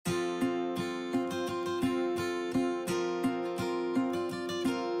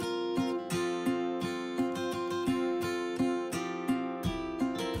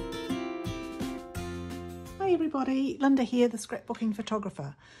everybody, Linda here, the scrapbooking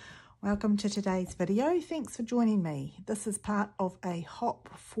photographer. Welcome to today's video. Thanks for joining me. This is part of a hop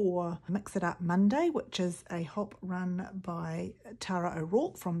for Mix It Up Monday, which is a hop run by Tara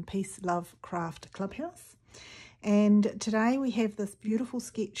O'Rourke from Peace Love Craft Clubhouse. And today we have this beautiful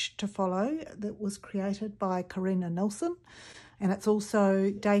sketch to follow that was created by Carina Nilsson. And it's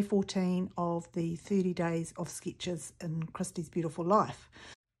also day 14 of the 30 days of sketches in Christy's Beautiful Life.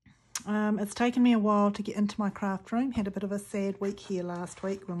 It's taken me a while to get into my craft room. Had a bit of a sad week here last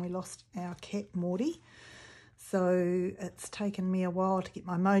week when we lost our cat Morty. So it's taken me a while to get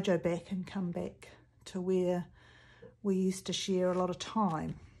my mojo back and come back to where we used to share a lot of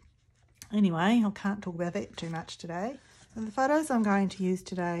time. Anyway, I can't talk about that too much today. So the photos I'm going to use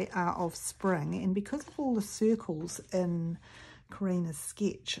today are of spring, and because of all the circles in Carina's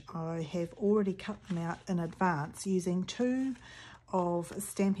sketch, I have already cut them out in advance using two of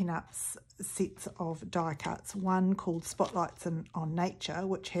Stampin Up's sets of die cuts, one called Spotlights on Nature,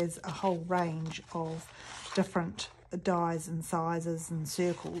 which has a whole range of different dies and sizes and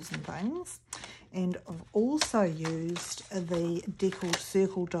circles and things, and I've also used the Deckled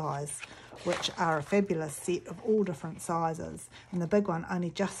Circle dies, which are a fabulous set of all different sizes, and the big one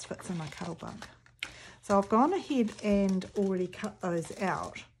only just fits in my cuttlebug. So I've gone ahead and already cut those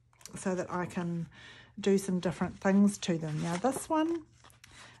out so that I can do some different things to them. Now this one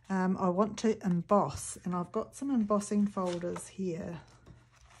I want to emboss, and I've got some embossing folders here.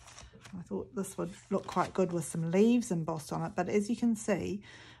 I thought this would look quite good with some leaves embossed on it, but as you can see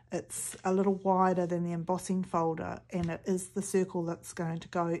it's a little wider than the embossing folder, and it is the circle that's going to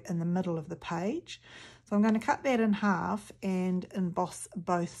go in the middle of the page. So I'm going to cut that in half and emboss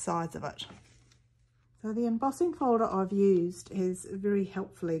both sides of it. So the embossing folder I've used has very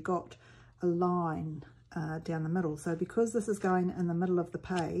helpfully got a line down the middle. So because this is going in the middle of the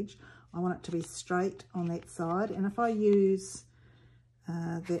page, I want it to be straight on that side. And if I use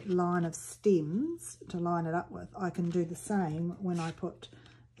that line of stems to line it up with, I can do the same when I put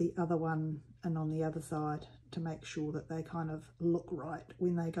the other one in on the other side to make sure that they kind of look right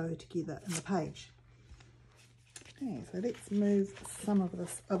when they go together in the page. Okay, so let's move some of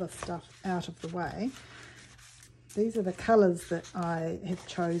this other stuff out of the way. These are the colours that I have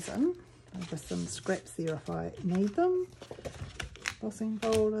chosen. There's some scraps there if I need them. Embossing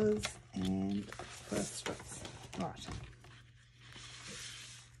folders and first strips. Right.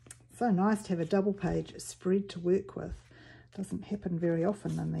 So nice to have a double page spread to work with. Doesn't happen very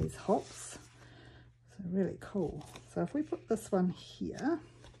often in these hops. So really cool. So if we put this one here,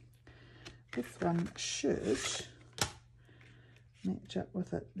 this one should match up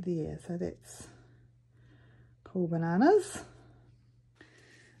with it there. So that's cool bananas.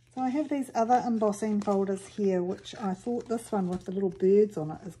 So I have these other embossing folders here, which I thought this one with the little birds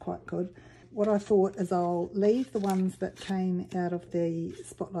on it is quite good. What I thought is I'll leave the ones that came out of the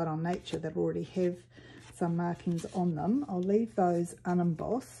Spotlight on Nature that already have some markings on them. I'll leave those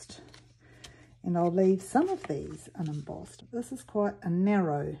unembossed, and I'll leave some of these unembossed. This is quite a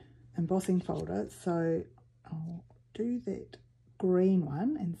narrow embossing folder, so I'll do that green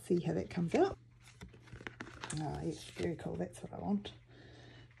one and see how that comes out. Oh yes, very cool, that's what I want.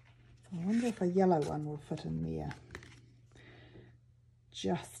 I wonder if a yellow one will fit in there.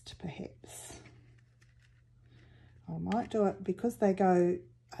 Just perhaps. I might do it because they go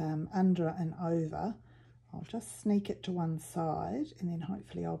under and over. I'll just sneak it to one side, and then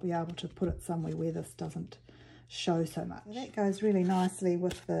hopefully I'll be able to put it somewhere where this doesn't show so much. That goes really nicely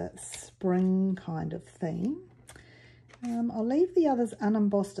with the spring kind of theme. I'll leave the others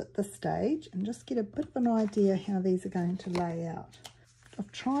unembossed at this stage and just get a bit of an idea how these are going to lay out.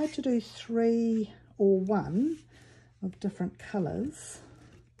 I've tried to do 3 or 1 of different colours,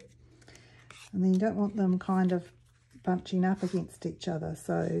 and then you don't want them kind of bunching up against each other,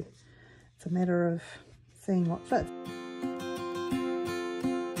 so it's a matter of seeing what fits.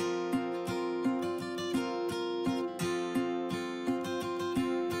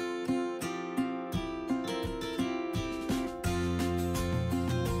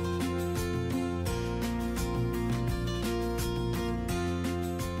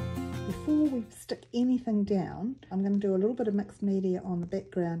 Before we stick anything down, I'm going to do a little bit of mixed media on the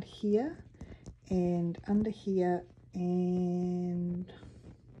background here and under here and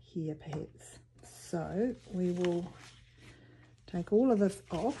here perhaps. So we will take all of this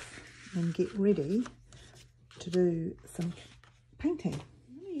off and get ready to do some painting.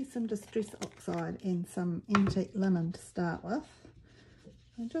 I'm going to use some Distress Oxide and some antique linen to start with.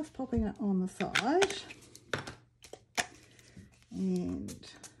 I'm just popping it on the side and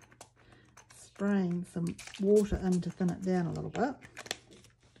spraying some water in to thin it down a little bit.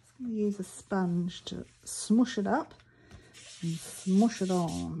 Just Use a sponge to smush it up and smush it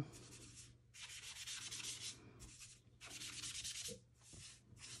on.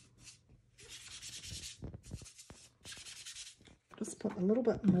 Just put a little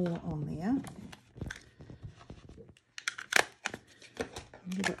bit more on there.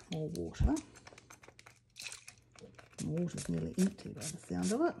 A little bit more water. The water's nearly empty by the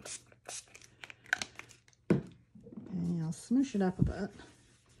sound of it. And I'll smoosh it up a bit.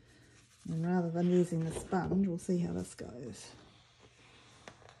 And rather than using the sponge, we'll see how this goes.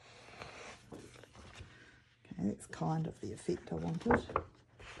 Okay, that's kind of the effect I wanted.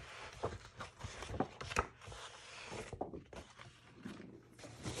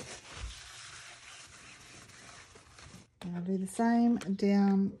 Now I'll do the same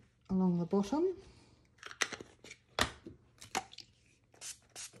down along the bottom.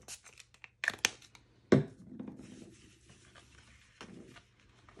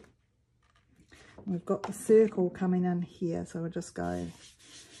 We've got the circle coming in here, so we'll just go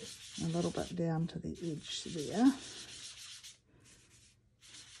a little bit down to the edge there.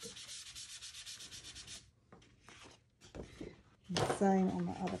 And the same on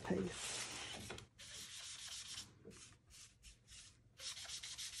the other piece.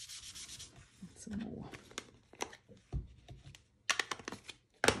 And some more.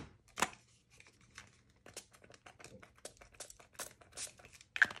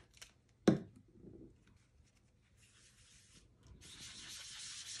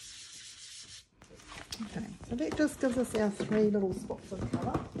 Okay, so that just gives us our 3 little spots of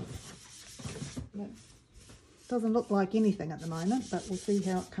colour. That doesn't look like anything at the moment, but we'll see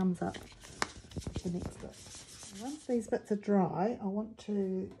how it comes up the next bit. Once these bits are dry, I want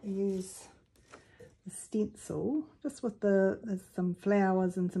to use the stencil, just with there's some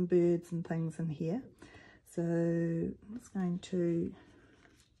flowers and some birds and things in here. So I'm just going to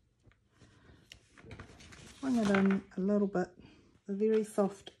bring it in a little bit, a very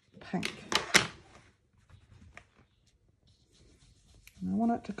soft pink. And I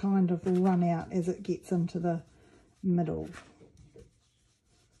want it to kind of run out as it gets into the middle.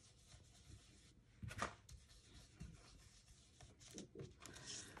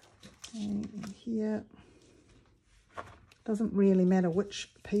 And here, doesn't really matter which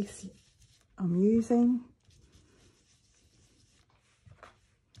piece I'm using.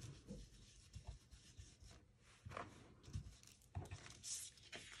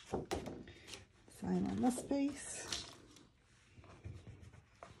 Same on this piece.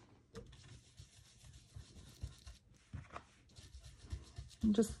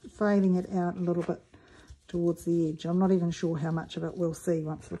 I'm just fading it out a little bit towards the edge. I'm not even sure how much of it we'll see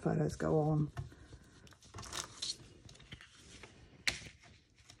once the photos go on.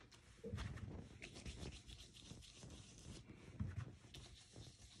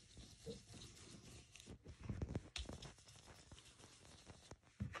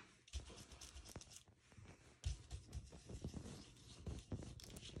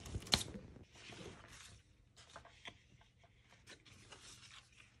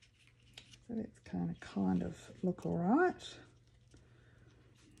 So that's kind of look all right.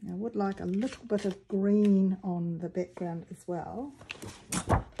 I would like a little bit of green on the background as well.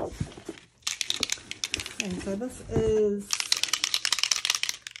 And so this is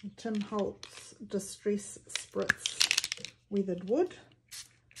Tim Holtz Distress Spritz Weathered Wood.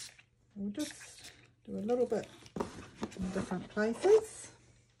 We'll just do a little bit in different places.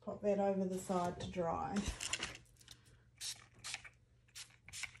 Pop that over the side to dry.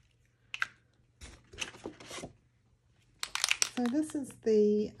 So this is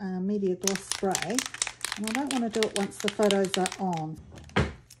the Media Gloss Spray, and I don't want to do it once the photos are on.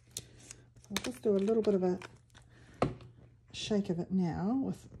 I'll just do a little bit of a shake of it now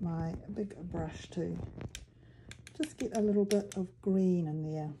with my big brush to just get a little bit of green in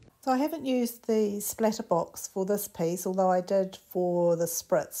there. So I haven't used the splatter box for this piece, although I did for the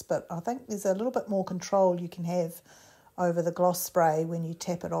spritz, but I think there's a little bit more control you can have over the gloss spray when you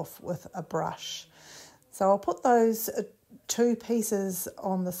tap it off with a brush. So I'll put those 2 pieces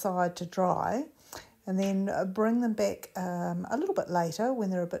on the side to dry, and then bring them back a little bit later when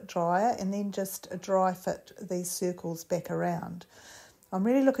they're a bit drier, and then just dry fit these circles back around. I'm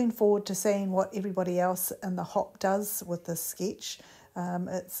really looking forward to seeing what everybody else in the hop does with this sketch.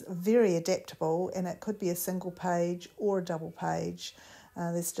 It's very adaptable, and it could be a single page or a double page.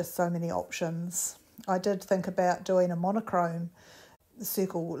 There's just so many options. I did think about doing a monochrome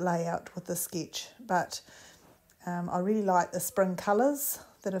circle layout with the sketch, but I really like the spring colours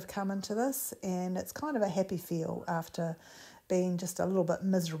that have come into this, and it's kind of a happy feel after being just a little bit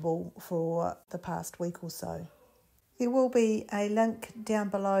miserable for the past week or so. There will be a link down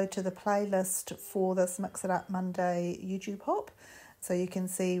below to the playlist for this Mix It Up Monday YouTube hop, so you can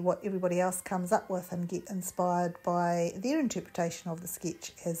see what everybody else comes up with and get inspired by their interpretation of the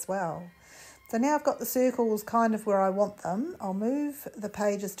sketch as well. So now I've got the circles kind of where I want them. I'll move the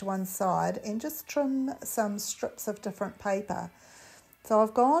pages to one side and just trim some strips of different paper. So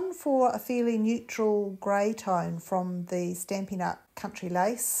I've gone for a fairly neutral grey tone from the Stampin Up Country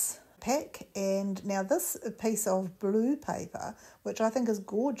Lace pack, and now this piece of blue paper, which I think is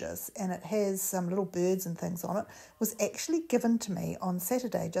gorgeous, and it has some little birds and things on it, was actually given to me on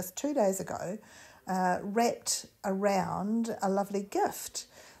Saturday, just 2 days ago, wrapped around a lovely gift.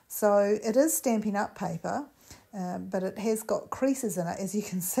 So it is Stampin' Up paper, but it has got creases in it, as you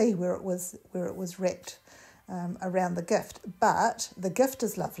can see where it was wrapped around the gift. But the gift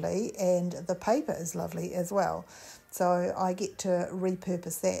is lovely and the paper is lovely as well. So I get to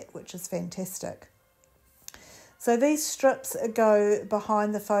repurpose that, which is fantastic. So these strips go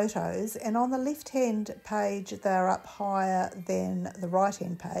behind the photos, and on the left-hand page they're up higher than the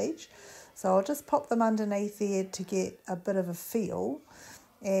right-hand page. So I'll just pop them underneath there to get a bit of a feel.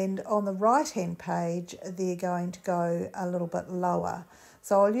 And on the right-hand page they're going to go a little bit lower.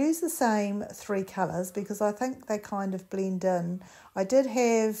 So I'll use the same 3 colours because I think they kind of blend in. I did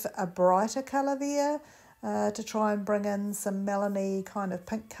have a brighter colour there, to try and bring in some melony kind of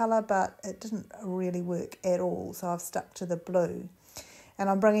pink colour, but it didn't really work at all, so I've stuck to the blue. And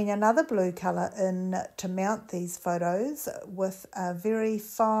I'm bringing another blue colour in to mount these photos with a very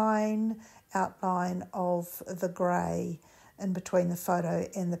fine outline of the grey in between the photo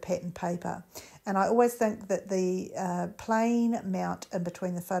and the pattern paper. And I always think that the plain mount in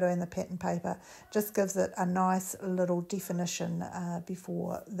between the photo and the pattern paper just gives it a nice little definition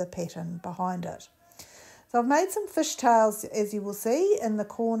before the pattern behind it. So I've made some fishtails, as you will see, in the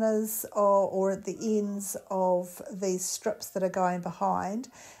corners or at the ends of these strips that are going behind.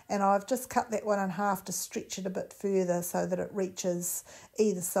 And I've just cut that one in half to stretch it a bit further so that it reaches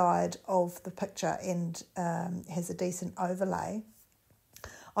either side of the picture and has a decent overlay.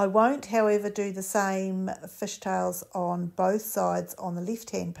 I won't, however, do the same fishtails on both sides on the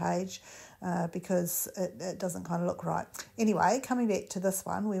left-hand page because it doesn't kind of look right. Anyway, coming back to this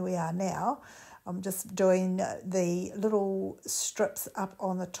one where we are now, I'm just doing the little strips up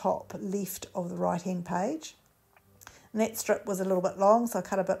on the top left of the right-hand page. And that strip was a little bit long, so I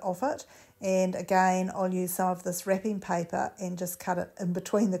cut a bit off it. And again, I'll use some of this wrapping paper and just cut it in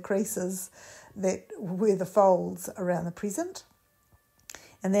between the creases that were the folds around the present.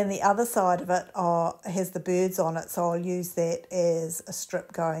 And then the other side of it has the birds on it, so I'll use that as a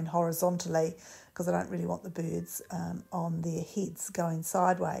strip going horizontally because I don't really want the birds on their heads going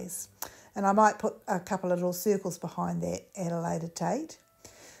sideways. And I might put a couple of little circles behind that at a later date.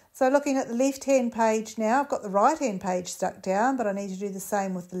 So looking at the left-hand page now, I've got the right-hand page stuck down, but I need to do the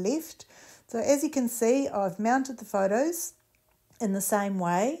same with the left. So as you can see, I've mounted the photos in the same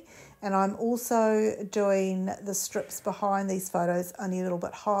way, and I'm also doing the strips behind these photos only a little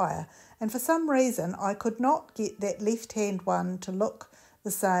bit higher. And for some reason, I could not get that left-hand one to look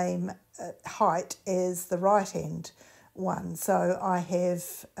the same height as the right-hand one. So I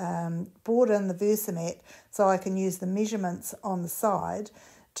have brought in the Versamat so I can use the measurements on the side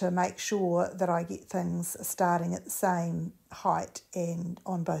to make sure that I get things starting at the same height and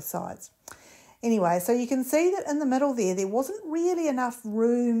on both sides. Anyway, so you can see that in the middle there wasn't really enough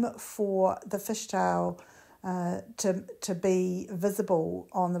room for the fishtail to be visible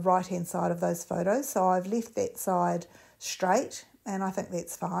on the right hand side of those photos, so I've left that side straight, and I think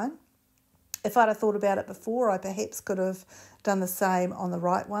that's fine. If I'd have thought about it before, I perhaps could have done the same on the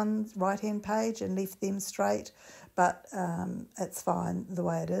right-hand page and left them straight, but it's fine the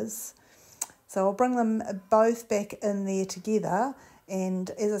way it is. So I'll bring them both back in there together, and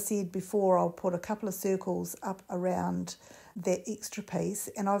as I said before, I'll put a couple of circles up around that extra piece,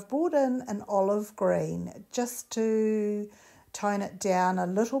 and I've brought in an olive green just to tone it down a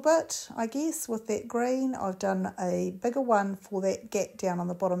little bit, I guess, with that green. I've done a bigger one for that gap down on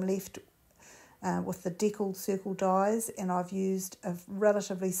the bottom left with the Deckled Circle dies, and I've used a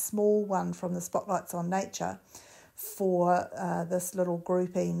relatively small one from the Spotlights on Nature for this little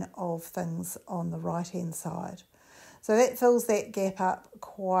grouping of things on the right hand side. So that fills that gap up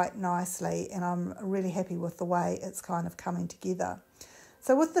quite nicely, and I'm really happy with the way it's kind of coming together.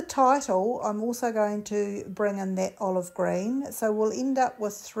 So with the title, I'm also going to bring in that olive green. So we'll end up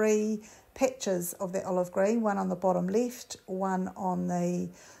with 3 patches of that olive green, one on the bottom left, one on the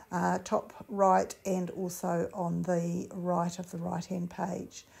top right, and also on the right of the right hand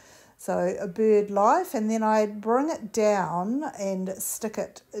page. So a bird life, and then I bring it down and stick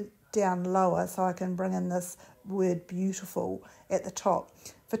it down lower so I can bring in this word beautiful at the top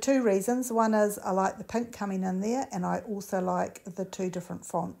for two reasons. One is I like the pink coming in there, and I also like the two different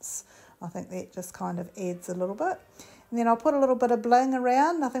fonts. I think that just kind of adds a little bit. And then I'll put a little bit of bling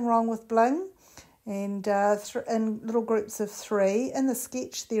around, nothing wrong with bling, and in little groups of 3. In the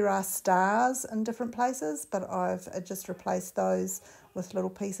sketch there are stars in different places, but I've just replaced those with little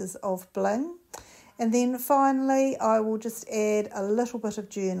pieces of bling. And then finally I will just add a little bit of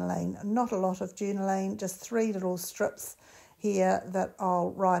journaling, not a lot of journaling, just 3 little strips here that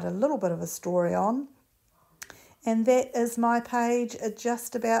I'll write a little bit of a story on. And that is my page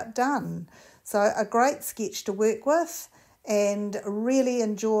just about done. So a great sketch to work with, and really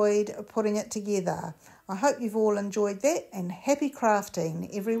enjoyed putting it together. I hope you've all enjoyed that, and happy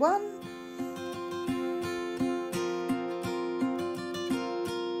crafting, everyone.